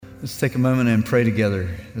Let's take a moment and pray together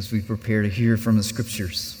as we prepare to hear from the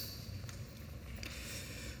Scriptures.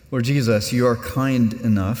 Lord Jesus, you are kind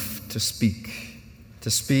enough to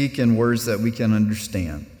speak in words that we can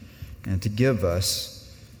understand, and to give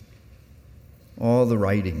us all the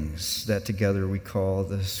writings that together we call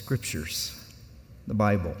the Scriptures, the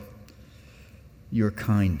Bible. You are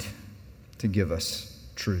kind to give us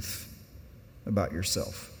truth about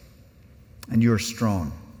yourself, and you are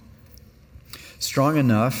strong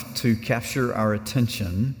enough to capture our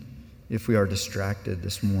attention if we are distracted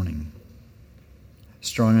this morning.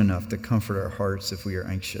 Strong enough to comfort our hearts if we are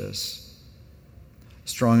anxious.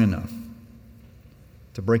 Strong enough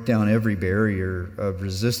to break down every barrier of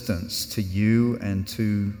resistance to you and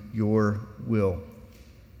to your will,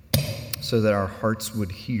 so that our hearts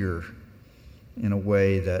would hear in a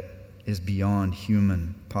way that is beyond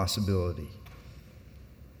human possibility.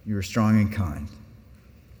 You are strong and kind,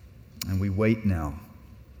 and we wait now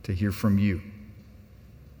to hear from you.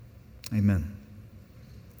 Amen.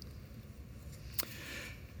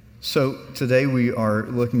 So today we are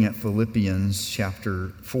looking at Philippians chapter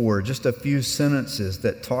 4, just a few sentences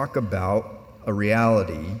that talk about a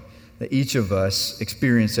reality that each of us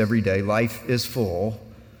experience every day. Life is full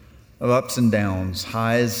of ups and downs,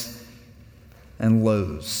 highs and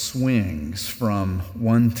lows, swings from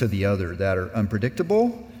one to the other that are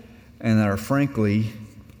unpredictable and that are frankly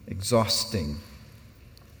exhausting.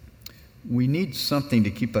 We need something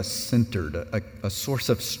to keep us centered, a source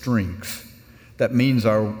of strength. That means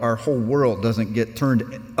our whole world doesn't get turned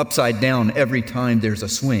upside down every time there's a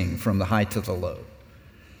swing from the high to the low.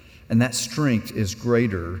 And that strength is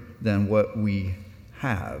greater than what we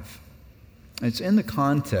have. It's in the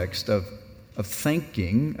context of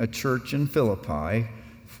thanking a church in Philippi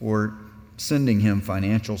for sending him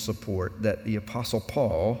financial support that the Apostle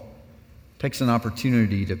Paul takes an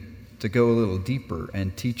opportunity to go a little deeper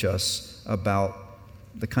and teach us about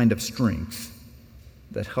the kind of strength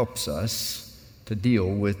that helps us to deal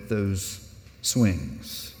with those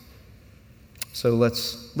swings. So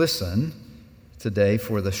let's listen today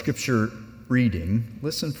for the Scripture reading.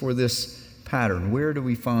 Listen for this pattern. Where do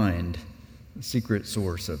we find the secret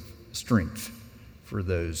source of strength for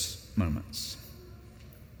those moments?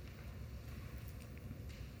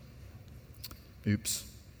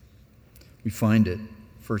 We find it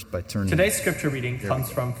first by turning. Today's scripture reading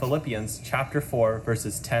comes from Philippians chapter 4,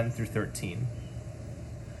 verses 10 through 13.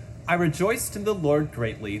 I rejoiced in the Lord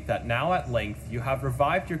greatly that now at length you have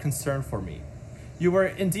revived your concern for me. You were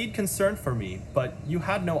indeed concerned for me, but you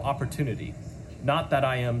had no opportunity. Not that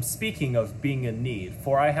I am speaking of being in need,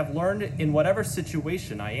 for I have learned in whatever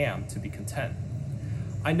situation I am to be content.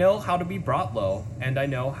 I know how to be brought low, and I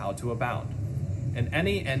know how to abound. In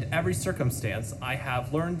any and every circumstance, I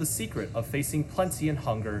have learned the secret of facing plenty and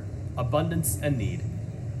hunger, abundance and need.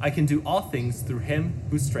 I can do all things through him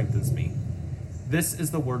who strengthens me. This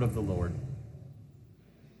is the word of the Lord.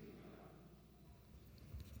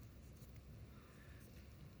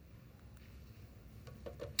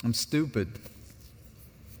 I'm stupid.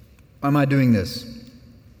 Why am I doing this?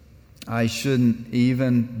 I shouldn't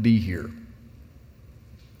even be here.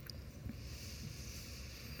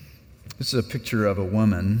 This is a picture of a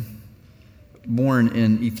woman born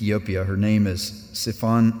in Ethiopia. Her name is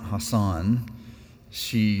Sifan Hassan.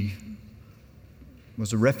 She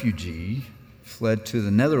was a refugee, fled to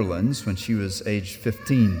the Netherlands when she was age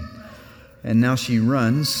 15. And now she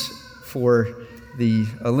runs for the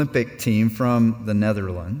Olympic team from the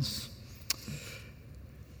Netherlands.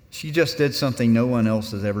 She just did something no one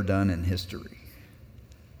else has ever done in history.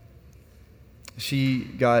 She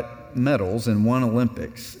got medals and won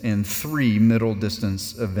Olympics in 3 middle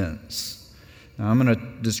distance events. Now I'm going to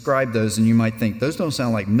describe those, and you might think, those don't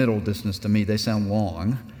sound like middle distance to me. They sound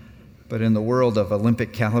long. But in the world of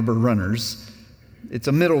Olympic caliber runners, it's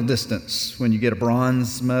a middle distance. When you get a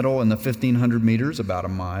bronze medal in the 1,500 meters, about a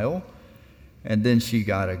mile. And then she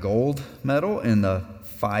got a gold medal in the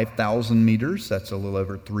 5,000 meters. That's a little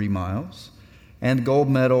over 3 miles. And gold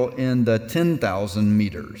medal in the 10,000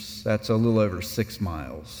 meters. That's a little over 6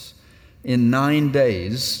 miles. In 9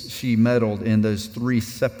 days, she medaled in those 3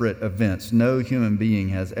 separate events. No human being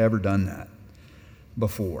has ever done that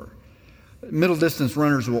before. Middle distance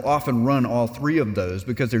runners will often run all 3 of those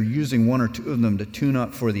because they're using 1 or 2 of them to tune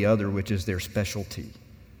up for the other, which is their specialty.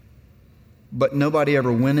 But nobody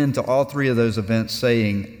ever went into all 3 of those events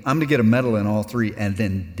saying, I'm going to get a medal in all 3, and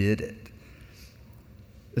then did it.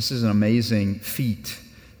 This is an amazing feat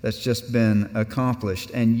that's just been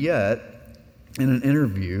accomplished. And yet, in an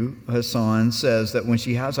interview, Hassan says that when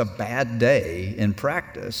she has a bad day in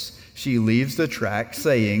practice, she leaves the track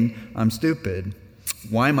saying, I'm stupid.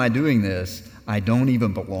 Why am I doing this? I don't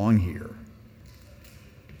even belong here.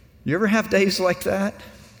 You ever have days like that?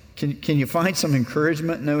 Can you find some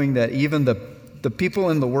encouragement knowing that even the people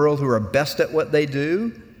in the world who are best at what they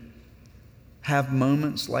do have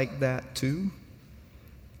moments like that too?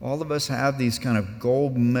 All of us have these kind of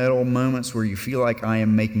gold medal moments where you feel like I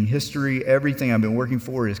am making history. Everything I've been working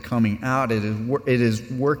for is coming out. It is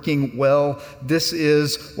working well. This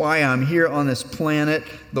is why I'm here on this planet.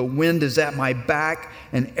 The wind is at my back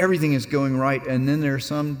and everything is going right. And then there are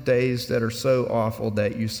some days that are so awful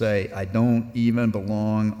that you say, I don't even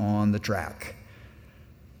belong on the track.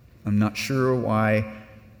 I'm not sure why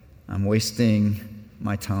I'm wasting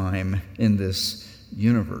my time in this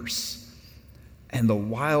universe. And the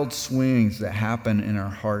wild swings that happen in our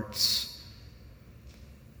hearts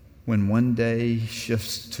when one day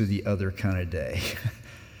shifts to the other kind of day.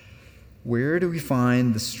 Where do we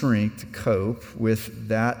find the strength to cope with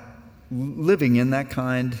that, living in that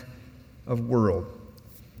kind of world?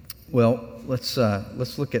 Well, let's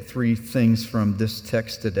look at three things from this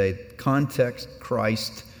text today: context,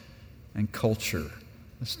 Christ, and culture.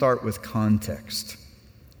 Let's start with context.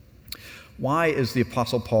 Why is the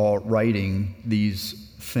Apostle Paul writing these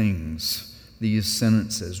things, these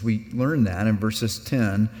sentences? We learn that in verses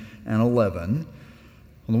 10 and 11.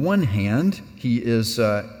 On the one hand, he is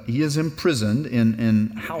imprisoned in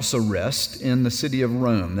house arrest in the city of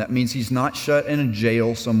Rome. That means he's not shut in a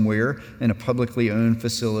jail somewhere in a publicly owned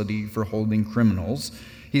facility for holding criminals.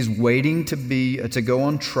 He's waiting to go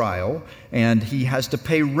on trial, and he has to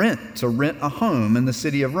pay rent to rent a home in the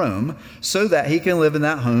city of Rome so that he can live in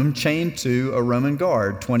that home chained to a Roman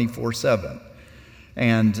guard 24/7.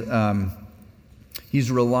 And he's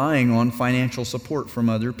relying on financial support from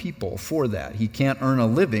other people for that. He can't earn a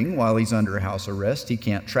living while he's under house arrest. He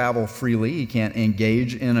can't travel freely. He can't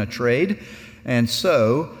engage in a trade. And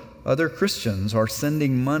so other Christians are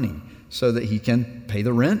sending money so that he can pay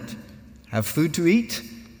the rent, have food to eat.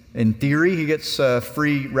 In theory, he gets a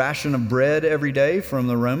free ration of bread every day from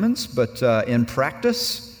the Romans, but in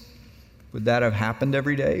practice, would that have happened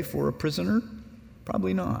every day for a prisoner?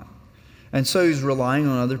 Probably not. And so he's relying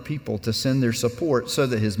on other people to send their support so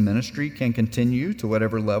that his ministry can continue to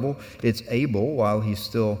whatever level it's able while he's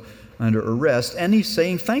still under arrest. And he's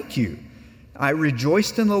saying, thank you. I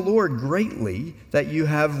rejoiced in the Lord greatly that you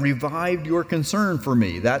have revived your concern for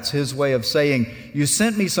me. That's his way of saying, you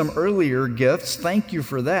sent me some earlier gifts. Thank you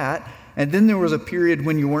for that. And then there was a period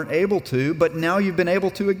when you weren't able to, but now you've been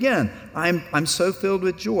able to again. I'm so filled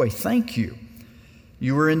with joy. Thank you.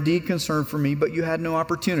 You were indeed concerned for me, but you had no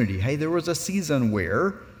opportunity. Hey, there was a season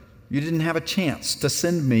where you didn't have a chance to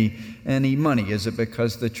send me any money. Is it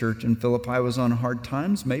because the church in Philippi was on hard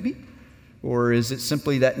times, maybe? Or is it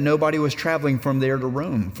simply that nobody was traveling from there to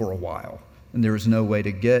Rome for a while and there was no way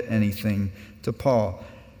to get anything to Paul?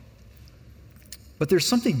 But there's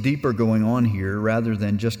something deeper going on here rather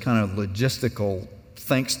than just kind of logistical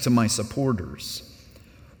thanks to my supporters.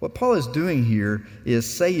 What Paul is doing here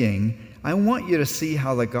is saying, I want you to see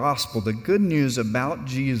how the gospel, the good news about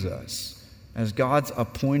Jesus, as God's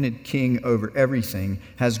appointed king over everything,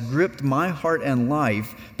 has gripped my heart and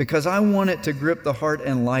life because I want it to grip the heart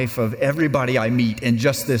and life of everybody I meet in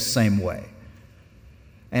just this same way.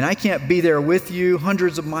 And I can't be there with you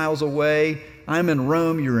hundreds of miles away. I'm in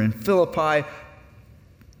Rome, you're in Philippi.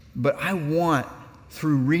 But I want,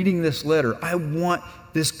 through reading this letter, I want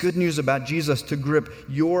this good news about Jesus to grip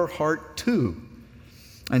your heart too.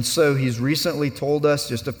 And so he's recently told us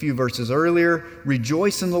just a few verses earlier,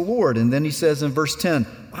 rejoice in the Lord. And then he says in verse 10,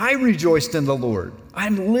 I rejoiced in the Lord.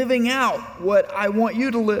 I'm living out what I want you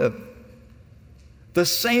to live. The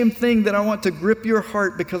same thing that I want to grip your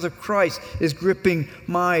heart because of Christ is gripping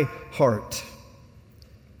my heart.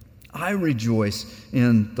 I rejoice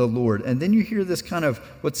in the Lord. And then you hear this kind of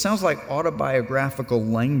what sounds like autobiographical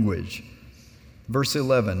language. Verse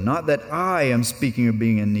 11, not that I am speaking of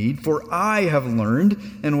being in need, for I have learned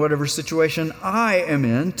in whatever situation I am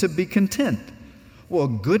in to be content. Well,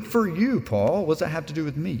 good for you, Paul. What does that have to do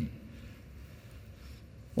with me?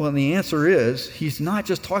 Well, and the answer is, he's not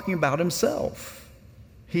just talking about himself.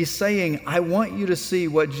 He's saying, I want you to see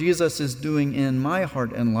what Jesus is doing in my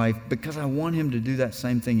heart and life because I want him to do that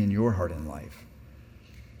same thing in your heart and life.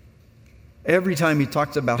 Every time he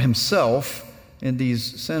talks about himself in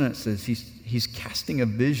these sentences, he's casting a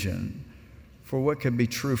vision for what could be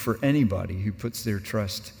true for anybody who puts their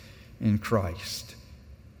trust in Christ.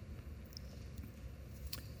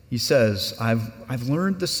 He says, I've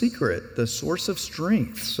learned the secret, the source of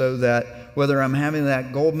strength, so that whether I'm having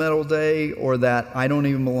that gold medal day or that I don't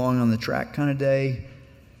even belong on the track kind of day,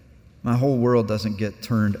 my whole world doesn't get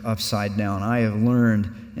turned upside down. I have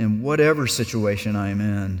learned in whatever situation I'm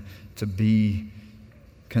in to be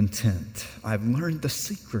content. I've learned the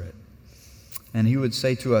secret. And he would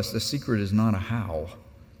say to us, the secret is not a how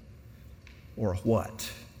or a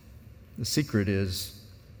what. The secret is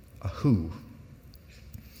a who.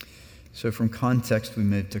 So from context, we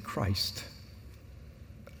move to Christ.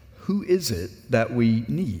 Who is it that we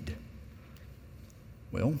need?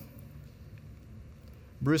 Well,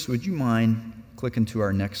 Bruce, would you mind clicking to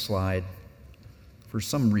our next slide? For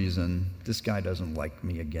some reason, this guy doesn't like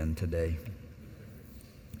me again today.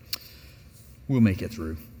 We'll make it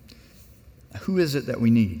through. Who is it that we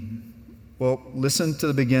need? Well, listen to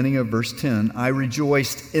the beginning of verse 10. I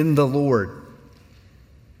rejoiced in the Lord.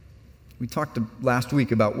 We talked last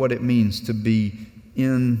week about what it means to be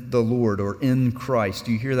in the Lord or in Christ.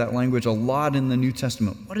 You hear that language a lot in the New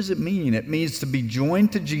Testament. What does it mean? It means to be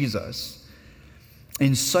joined to Jesus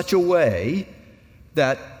in such a way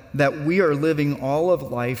that we are living all of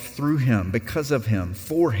life through Him, because of Him,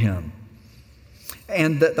 for Him.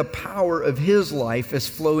 And that the power of His life is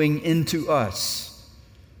flowing into us.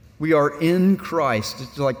 We are in Christ.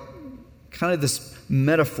 It's like kind of this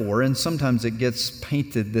metaphor, and sometimes it gets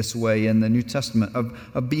painted this way in the New Testament,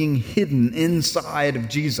 of being hidden inside of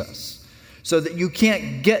Jesus, so that you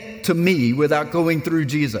can't get to me without going through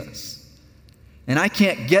Jesus. And I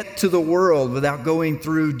can't get to the world without going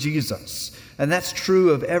through Jesus. And that's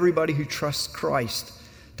true of everybody who trusts Christ.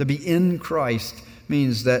 To be in Christ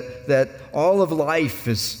means that all of life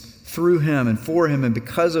is through Him and for Him and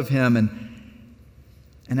because of Him.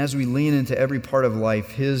 And as we lean into every part of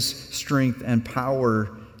life, His strength and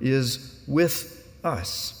power is with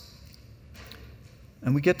us.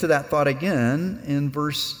 And we get to that thought again in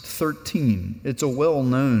verse 13. It's a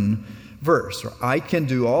well-known verse. I can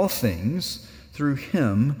do all things through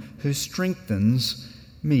Him who strengthens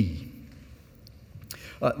me.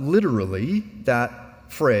 Literally,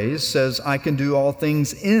 that phrase says, I can do all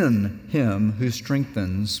things in Him who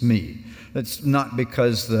strengthens me. It's not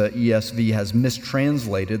because the ESV has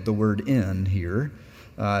mistranslated the word in here.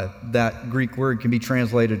 That Greek word can be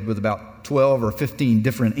translated with about 12 or 15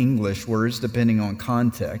 different English words, depending on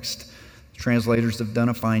context. Translators have done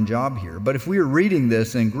a fine job here. But if we were reading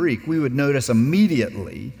this in Greek, we would notice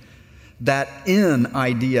immediately that in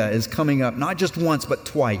idea is coming up not just once, but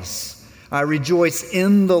twice. I rejoice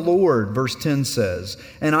in the Lord, verse 10 says,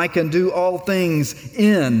 and I can do all things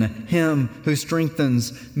in Him who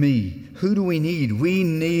strengthens me. Who do we need? We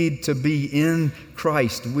need to be in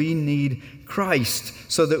Christ. We need Christ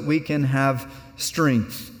so that we can have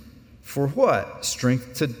strength. For what?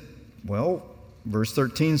 Strength to, well, verse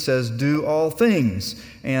 13 says, do all things.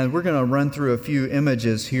 And we're going to run through a few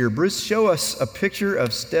images here. Bruce, show us a picture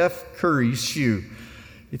of Steph Curry's shoe.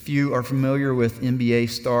 If you are familiar with NBA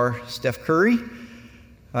star Steph Curry,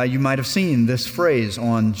 you might have seen this phrase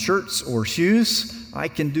on shirts or shoes, I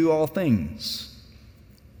can do all things.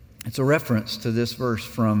 It's a reference to this verse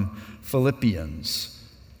from Philippians.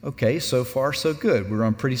 Okay, so far so good. We're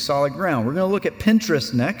on pretty solid ground. We're going to look at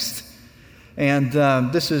Pinterest next. And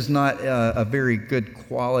this is not a very good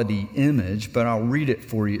quality image, but I'll read it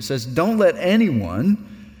for you. It says, don't let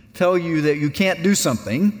anyone tell you that you can't do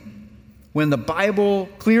something when the Bible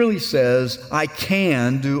clearly says, I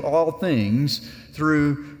can do all things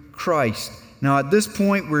through Christ. Now, at this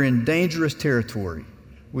point, we're in dangerous territory.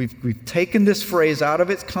 We've taken this phrase out of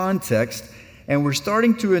its context, and we're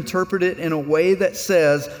starting to interpret it in a way that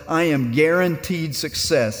says, I am guaranteed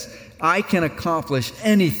success. I can accomplish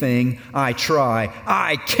anything I try.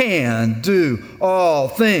 I can do all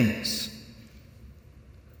things.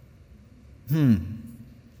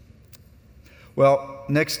 Well,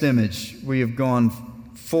 next image, we have gone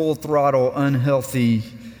full throttle, unhealthy,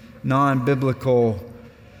 non-biblical.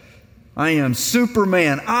 I am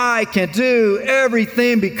Superman. I can do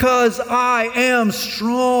everything because I am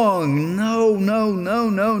strong. No.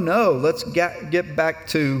 Let's get back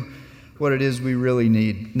to what it is we really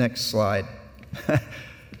need. Next slide.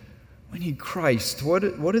 We need Christ. What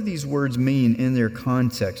do these words mean in their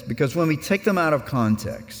context? Because when we take them out of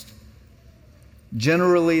context,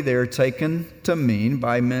 generally, they're taken to mean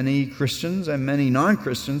by many Christians and many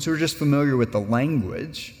non-Christians who are just familiar with the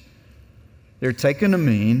language. They're taken to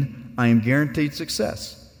mean, I am guaranteed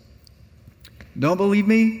success. Don't believe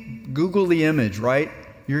me? Google the image, right?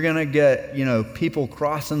 You're going to get, people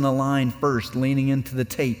crossing the line first, leaning into the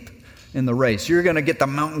tape in the race. You're going to get the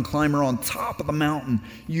mountain climber on top of the mountain.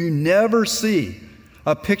 You never see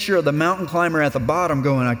a picture of the mountain climber at the bottom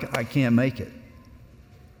going, I can't make it.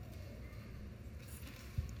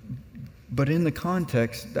 But in the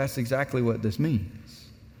context, that's exactly what this means.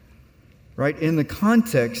 Right? In the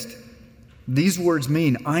context, these words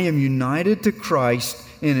mean, I am united to Christ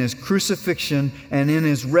in his crucifixion and in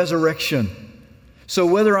his resurrection. So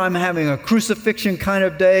whether I'm having a crucifixion kind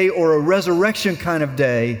of day or a resurrection kind of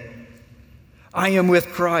day, I am with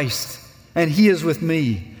Christ and he is with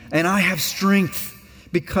me. And I have strength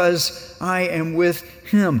because I am with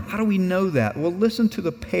him. How do we know that? Well, listen to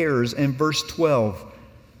the pairs in verse 12.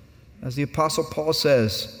 As the Apostle Paul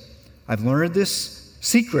says, I've learned this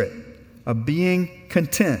secret of being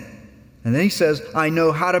content. And then he says, I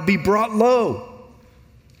know how to be brought low.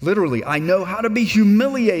 Literally, I know how to be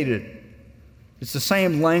humiliated. It's the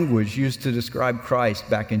same language used to describe Christ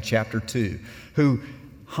back in chapter 2, who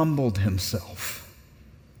humbled himself.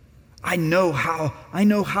 I know how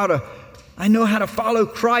to follow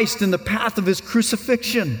Christ in the path of his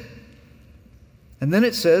crucifixion. And then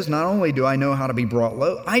it says, not only do I know how to be brought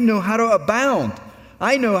low, I know how to abound.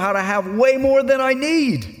 I know how to have way more than I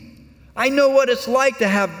need. I know what it's like to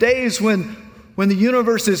have days when the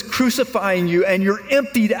universe is crucifying you and you're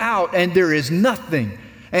emptied out and there is nothing.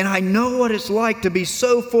 And I know what it's like to be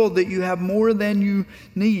so full that you have more than you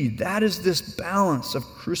need. That is this balance of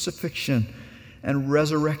crucifixion and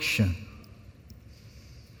resurrection.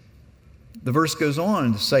 The verse goes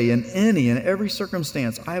on to say, in any and every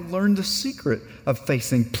circumstance, I have learned the secret of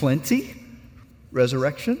facing plenty,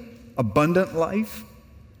 resurrection, abundant life,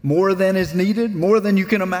 more than is needed, more than you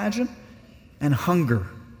can imagine, and hunger,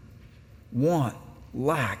 want,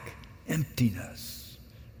 lack, emptiness,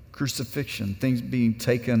 crucifixion, things being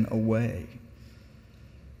taken away.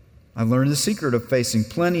 I've learned the secret of facing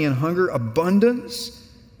plenty and hunger, abundance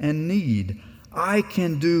and need. I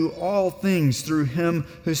can do all things through him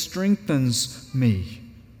who strengthens me.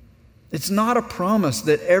 It's not a promise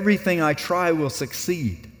that everything I try will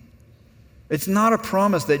succeed. It's not a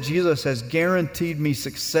promise that Jesus has guaranteed me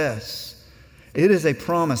success. It is a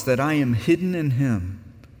promise that I am hidden in him.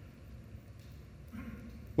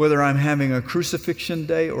 Whether I'm having a crucifixion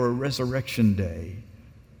day or a resurrection day,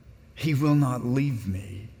 he will not leave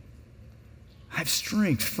me. I have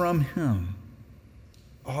strength from him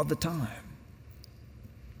all the time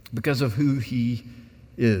because of who he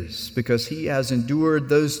is. Because he has endured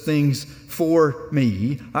those things for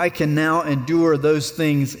me, I can now endure those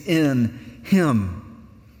things in him.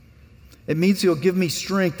 It means he'll give me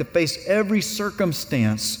strength to face every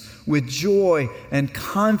circumstance with joy and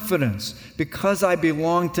confidence because I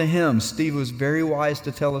belong to him. Steve was very wise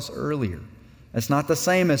to tell us earlier. That's not the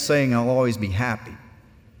same as saying I'll always be happy.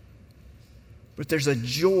 But there's a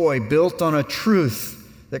joy built on a truth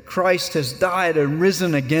that Christ has died and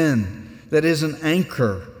risen again that is an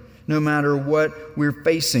anchor no matter what we're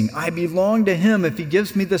facing. I belong to him if he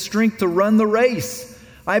gives me the strength to run the race.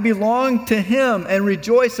 I belong to him and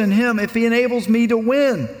rejoice in him if he enables me to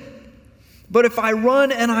win. But if I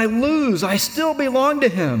run and I lose, I still belong to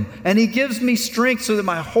him. And he gives me strength so that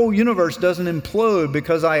my whole universe doesn't implode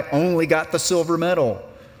because I only got the silver medal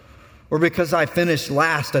or because I finished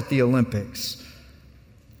last at the Olympics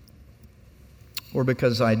or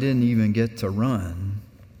because I didn't even get to run.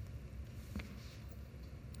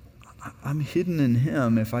 I'm hidden in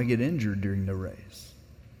him if I get injured during the race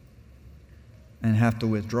and have to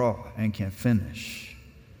withdraw and can't finish.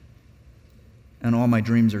 And all my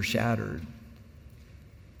dreams are shattered.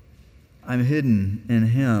 I'm hidden in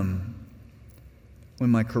him when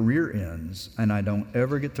my career ends and I don't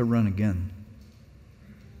ever get to run again.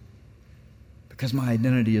 Because my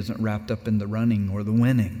identity isn't wrapped up in the running or the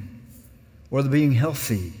winning or the being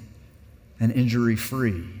healthy and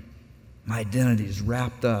injury-free. My identity is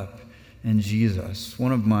wrapped up in Jesus.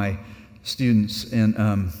 One of my students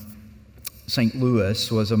in St.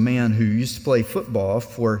 Louis was a man who used to play football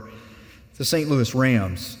for the St. Louis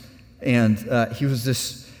Rams. And he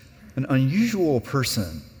was an unusual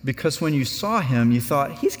person because when you saw him, you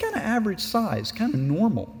thought, he's kind of average size, kind of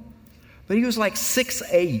normal. But he was like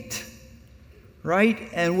 6'8", right?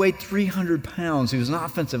 And weighed 300 pounds. He was an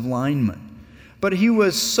offensive lineman. But he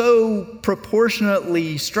was so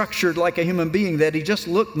proportionately structured like a human being that he just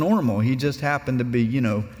looked normal. He just happened to be,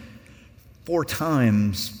 4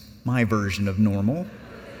 times my version of normal.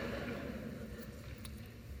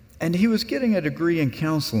 And he was getting a degree in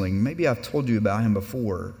counseling. Maybe I've told you about him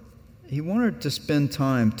before. He wanted to spend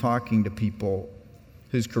time talking to people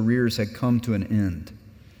whose careers had come to an end.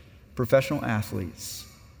 Professional athletes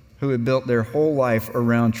who had built their whole life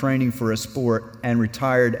around training for a sport and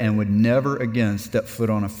retired and would never again step foot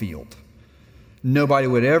on a field. Nobody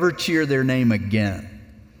would ever cheer their name again.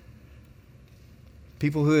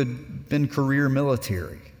 People who had been career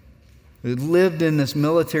military, who had lived in this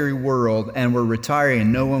military world and were retiring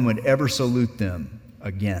and no one would ever salute them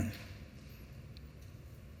again.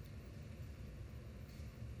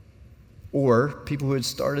 Or people who had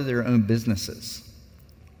started their own businesses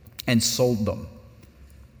and sold them.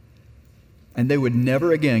 And they would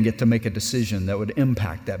never again get to make a decision that would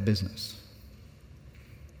impact that business.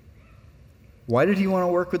 Why did he want to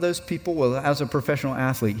work with those people? Well, as a professional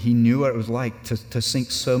athlete, he knew what it was like to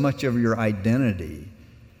sink so much of your identity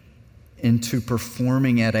into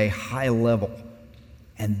performing at a high level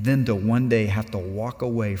and then to one day have to walk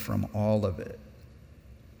away from all of it.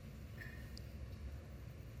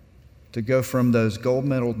 To go from those gold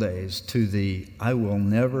medal days to the, I will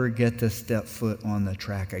never get to step foot on the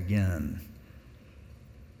track again.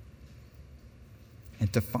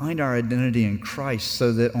 And to find our identity in Christ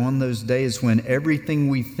so that on those days when everything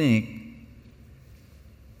we think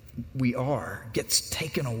we are gets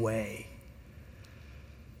taken away.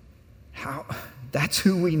 That's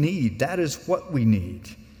who we need. That is what we need.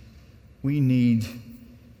 We need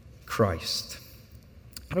Christ.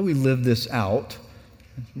 How do we live this out?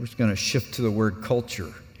 We're just going to shift to the word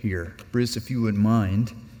culture here. Bruce, if you wouldn't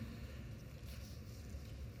mind.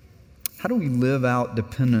 How do we live out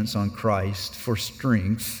dependence on Christ for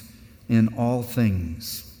strength in all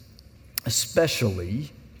things,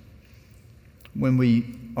 especially when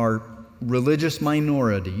we are religious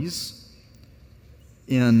minorities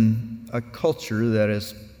in a culture that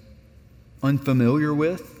is unfamiliar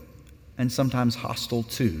with and sometimes hostile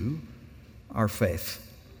to our faith?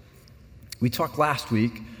 We talked last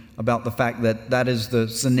week about the fact that that is the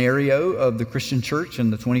scenario of the Christian church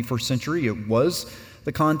in the 21st century. It was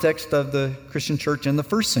the context of the Christian church in the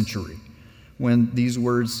first century when these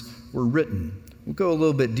words were written. We'll go a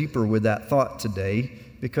little bit deeper with that thought today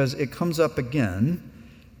because it comes up again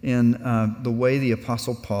in the way the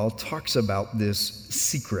Apostle Paul talks about this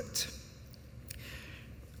secret.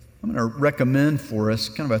 I'm going to recommend for us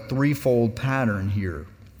kind of a threefold pattern here.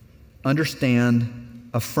 Understand,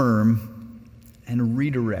 affirm, and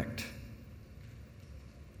redirect.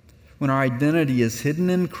 When our identity is hidden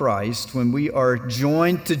in Christ, when we are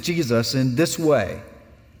joined to Jesus in this way,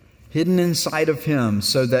 hidden inside of Him,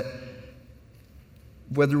 so that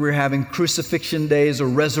whether we're having crucifixion days or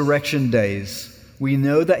resurrection days, we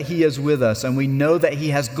know that He is with us and we know that He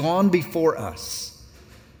has gone before us.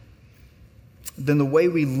 Then the way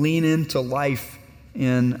we lean into life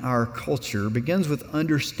in our culture begins with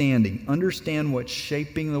understanding. Understand what's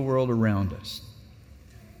shaping the world around us.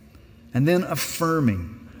 And then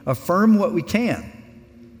affirming. Affirm what we can.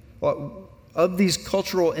 Of these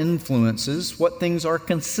cultural influences, what things are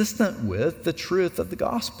consistent with the truth of the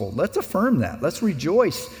gospel. Let's affirm that. Let's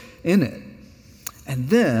rejoice in it. And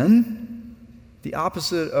then, the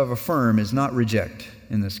opposite of affirm is not reject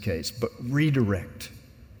in this case, but redirect.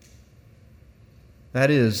 That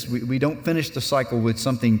is, we don't finish the cycle with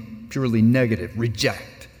something purely negative,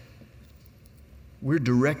 reject. We're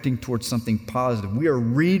directing towards something positive. We are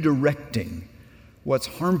redirecting what's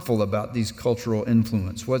harmful about these cultural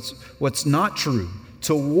influence, what's not true,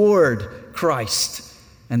 toward Christ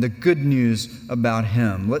and the good news about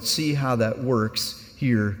Him. Let's see how that works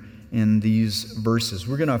here in these verses.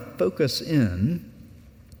 We're going to focus in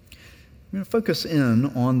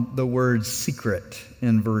on the word secret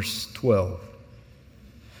in verse 12.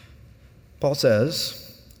 Paul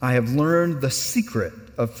says, I have learned the secret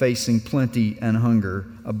of facing plenty and hunger,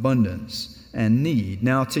 abundance and need.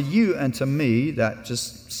 Now, to you and to me, that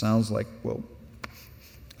just sounds like, well,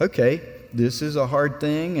 okay, this is a hard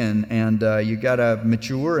thing, and you got to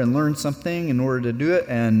mature and learn something in order to do it,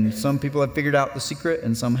 and some people have figured out the secret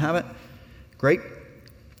and some haven't. Great.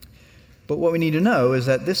 But what we need to know is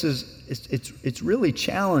that it's really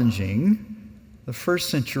challenging the first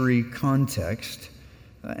century context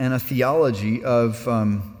and a theology of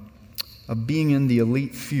being in the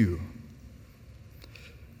elite few.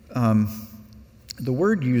 The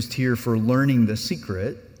word used here for learning the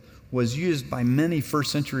secret was used by many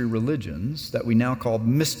first century religions that we now call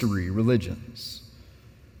mystery religions.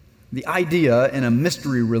 The idea in a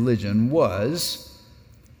mystery religion was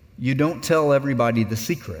you don't tell everybody the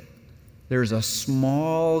secret. There's a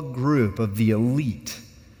small group of the elite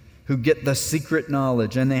who get the secret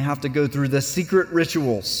knowledge, and they have to go through the secret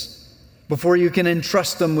rituals before you can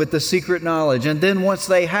entrust them with the secret knowledge. And then once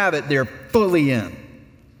they have it, they're fully in.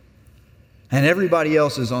 And everybody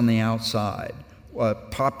else is on the outside. A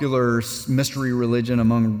popular mystery religion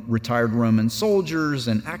among retired Roman soldiers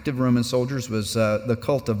and active Roman soldiers was the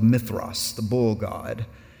cult of Mithras, the bull god.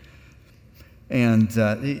 And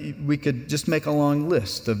we could just make a long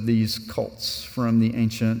list of these cults from the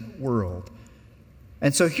ancient world.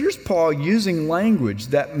 And so here's Paul using language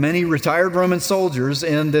that many retired Roman soldiers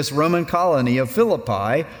in this Roman colony of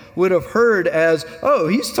Philippi would have heard as, oh,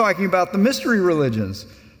 he's talking about the mystery religions.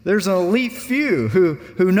 There's an elite few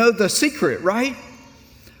who know the secret, right?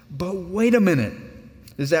 But wait a minute.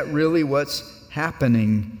 Is that really what's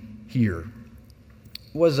happening here?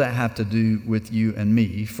 What does that have to do with you and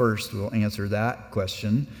me? First, we'll answer that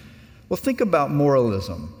question. Well, think about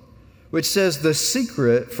moralism, which says the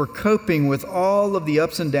secret for coping with all of the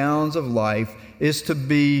ups and downs of life is to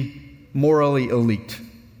be morally elite,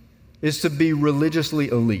 is to be religiously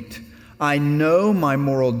elite. I know my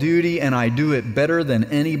moral duty and I do it better than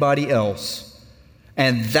anybody else.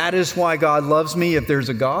 And that is why God loves me. If there's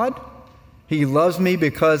a God, He loves me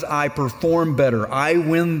because I perform better. I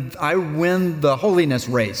win the holiness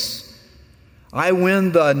race. I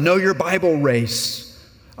win the know your Bible race.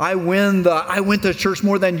 I win the I went to church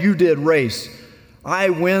more than you did race. I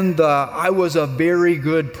was a very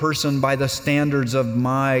good person by the standards of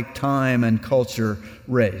my time and culture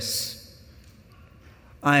race.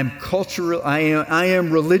 I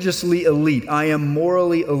am religiously elite. I am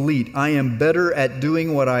morally elite. I am better at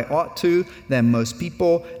doing what I ought to than most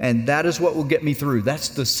people, and that is what will get me through. That's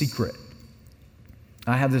the secret.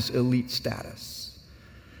 I have this elite status.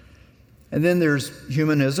 And then there's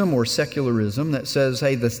humanism or secularism that says,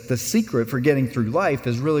 hey, the secret for getting through life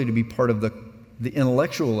is really to be part of the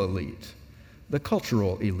intellectual elite, the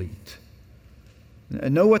cultural elite.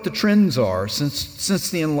 Know what the trends are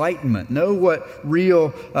since the Enlightenment. Know what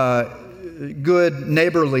real good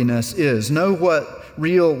neighborliness is. Know what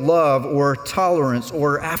real love or tolerance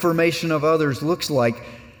or affirmation of others looks like.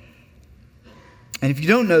 And if you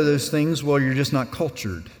don't know those things, well, you're just not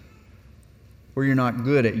cultured, or you're not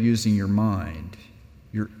good at using your mind.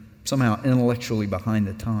 You're somehow intellectually behind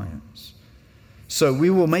the times. So we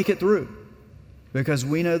will make it through because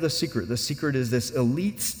we know the secret. The secret is this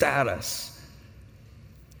elite status.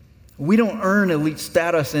 We don't earn elite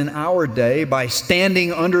status in our day by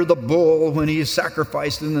standing under the bull when he is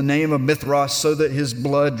sacrificed in the name of Mithras so that his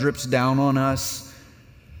blood drips down on us.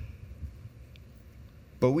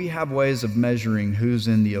 But we have ways of measuring who's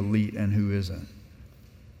in the elite and who isn't.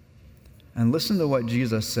 And listen to what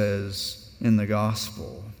Jesus says in the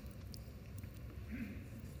gospel.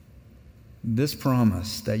 This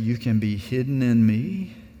promise that you can be hidden in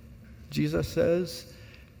me, Jesus says,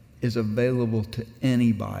 is available to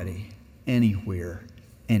anybody, anywhere,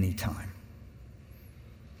 anytime.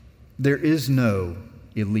 There is no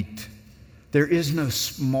elite. There is no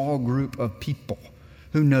small group of people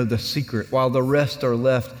who know the secret while the rest are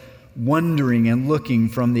left wondering and looking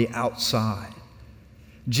from the outside.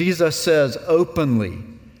 Jesus says openly,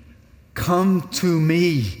 come to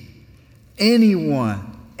me,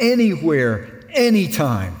 anyone, anywhere,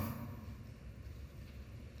 anytime.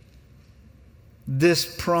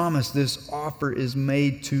 This promise, this offer is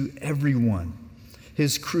made to everyone.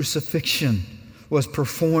 His crucifixion was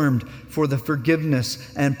performed for the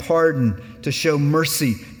forgiveness and pardon to show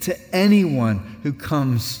mercy to anyone who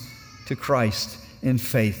comes to Christ in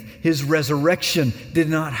faith. His resurrection did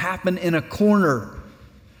not happen in a corner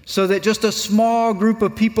so that just a small group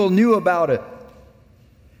of people knew about it.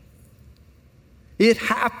 It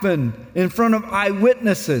happened in front of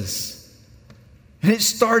eyewitnesses. And it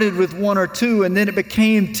started with 1 or 2, and then it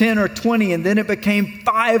became 10 or 20, and then it became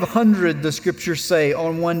 500, the scriptures say,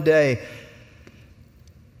 on one day.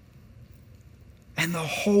 And the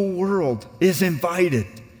whole world is invited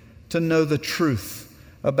to know the truth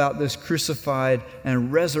about this crucified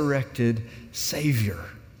and resurrected Savior.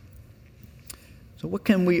 So what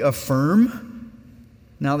can we affirm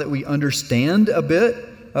now that we understand a bit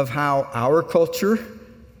of how our culture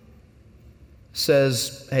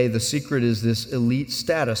says, hey, the secret is this elite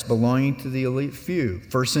status belonging to the elite few.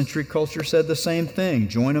 First century culture said the same thing.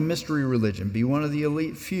 Join a mystery religion. Be one of the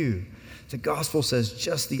elite few. The gospel says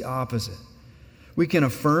just the opposite. We can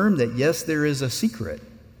affirm that, yes, there is a secret.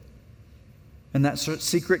 And that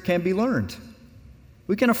secret can be learned.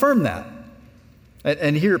 We can affirm that.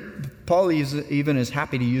 And here, Paul even is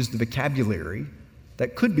happy to use the vocabulary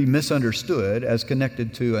that could be misunderstood as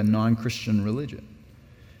connected to a non-Christian religion.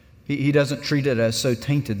 He doesn't treat it as so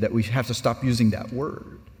tainted that we have to stop using that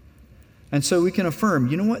word. And so we can affirm,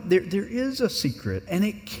 you know what, there is a secret, and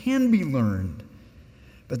it can be learned.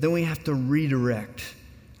 But then we have to redirect,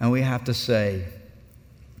 and we have to say,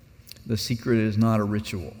 the secret is not a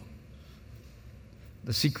ritual.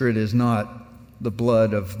 The secret is not the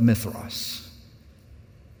blood of Mithras.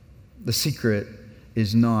 The secret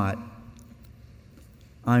is not,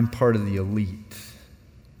 I'm part of the elite,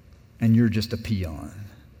 and you're just a peon.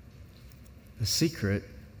 The secret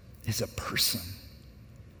is a person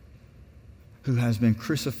who has been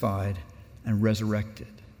crucified and resurrected.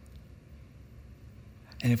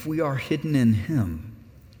 And if we are hidden in Him,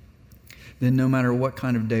 then no matter what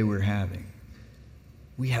kind of day we're having,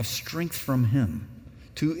 we have strength from Him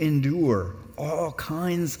to endure all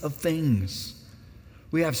kinds of things.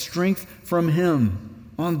 We have strength from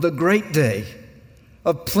Him on the great day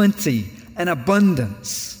of plenty and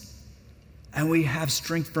abundance. And we have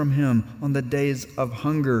strength from Him on the days of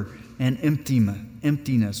hunger and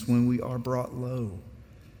emptiness when we are brought low.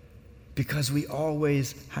 Because we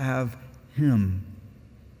always have Him.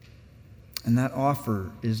 And that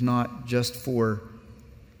offer is not just for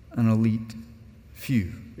an elite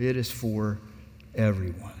few. It is for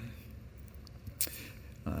everyone.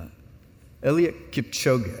 Eliud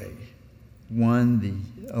Kipchoge won the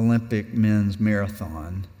Olympic men's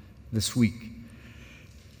marathon this week.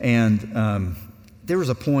 And there was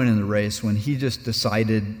a point in the race when he just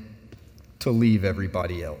decided to leave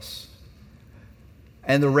everybody else.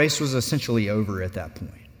 And the race was essentially over at that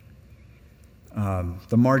point.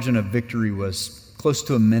 The margin of victory was close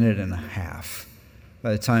to 1.5 minutes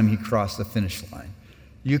by the time he crossed the finish line.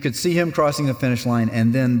 You could see him crossing the finish line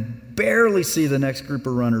and then barely see the next group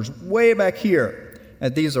of runners way back here.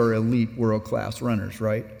 And these are elite world-class runners,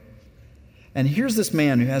 right? And here's this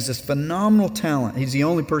man who has this phenomenal talent. He's the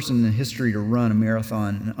only person in history to run a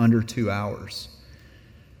marathon in under 2 hours.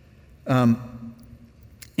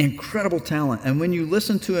 Incredible talent. And when you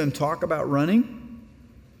listen to him talk about running,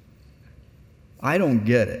 I don't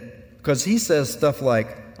get it. Because he says stuff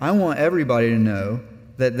like, I want everybody to know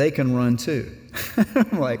that they can run too.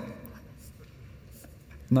 I'm like,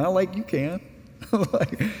 not like you can.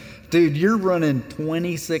 Like, dude, you're running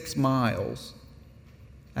 26 miles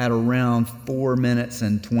at around 4 minutes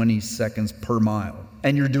and 20 seconds per mile.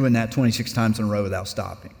 And you're doing that 26 times in a row without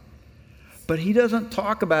stopping. But he doesn't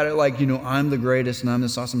talk about it like, I'm the greatest and I'm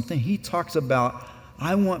this awesome thing. He talks about,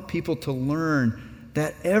 I want people to learn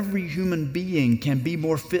that every human being can be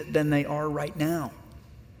more fit than they are right now.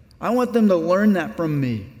 I want them to learn that from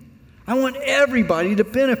me. I want everybody to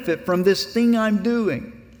benefit from this thing I'm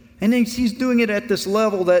doing. And he's doing it at this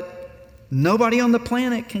level that nobody on the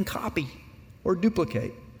planet can copy or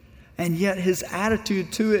duplicate. And yet his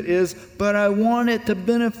attitude to it is, but I want it to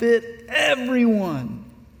benefit everyone.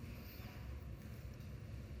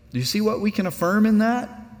 Do you see what we can affirm in that?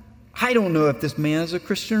 I don't know if this man is a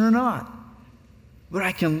Christian or not. But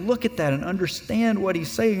I can look at that and understand what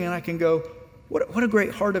he's saying, and I can go, what a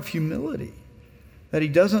great heart of humility. That he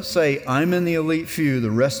doesn't say, I'm in the elite few, the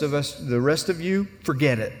rest of you,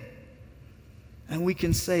 forget it. And we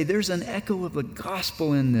can say, there's an echo of the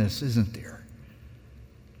gospel in this, isn't there?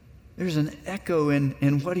 There's an echo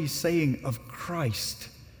in what he's saying of Christ.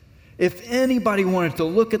 If anybody wanted to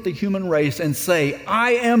look at the human race and say,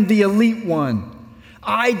 I am the elite one,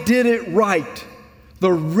 I did it right,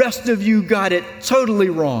 the rest of you got it totally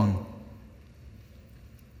wrong,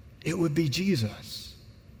 it would be Jesus.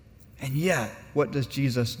 And yet, what does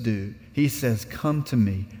Jesus do? He says, come to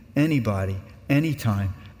me, anybody,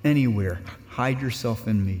 anytime, anywhere. Hide yourself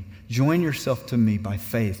in me. Join yourself to me by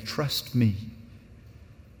faith. Trust me.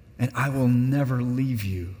 And I will never leave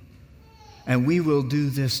you. And we will do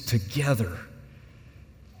this together.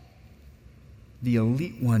 The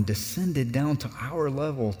elite one descended down to our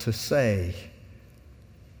level to say,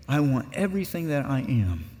 I want everything that I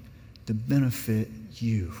am to benefit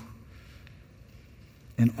you.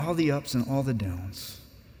 And all the ups and all the downs.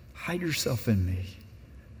 Hide yourself in me,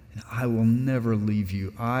 and I will never leave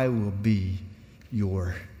you. I will be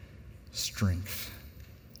your strength.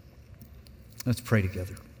 Let's pray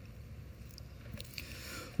together.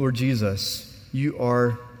 Lord Jesus, you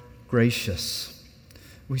are gracious.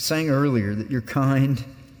 We sang earlier that you're kind and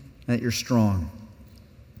that you're strong.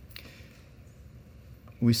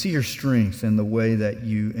 We see your strength in the way that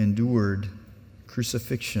you endured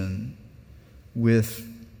crucifixion with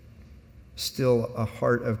still a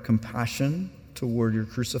heart of compassion toward your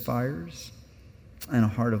crucifiers and a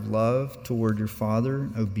heart of love toward your Father,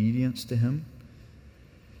 obedience to him.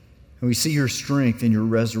 And we see your strength in your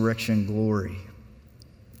resurrection glory.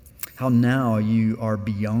 How now you are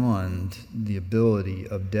beyond the ability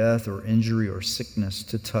of death or injury or sickness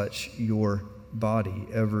to touch your body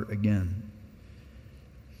ever again.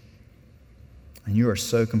 And you are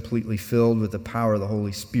so completely filled with the power of the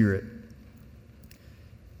Holy Spirit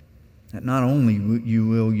that not only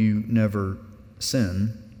will you never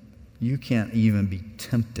sin, you can't even be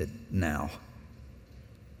tempted now.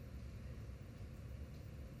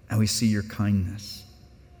 And we see your kindness.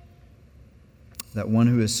 That one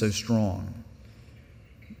who is so strong,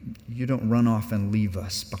 you don't run off and leave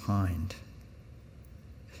us behind.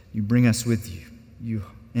 You bring us with you. You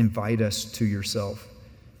invite us to yourself.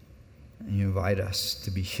 And you invite us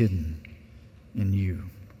to be hidden in you.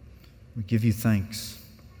 We give you thanks.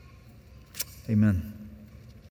 Amen.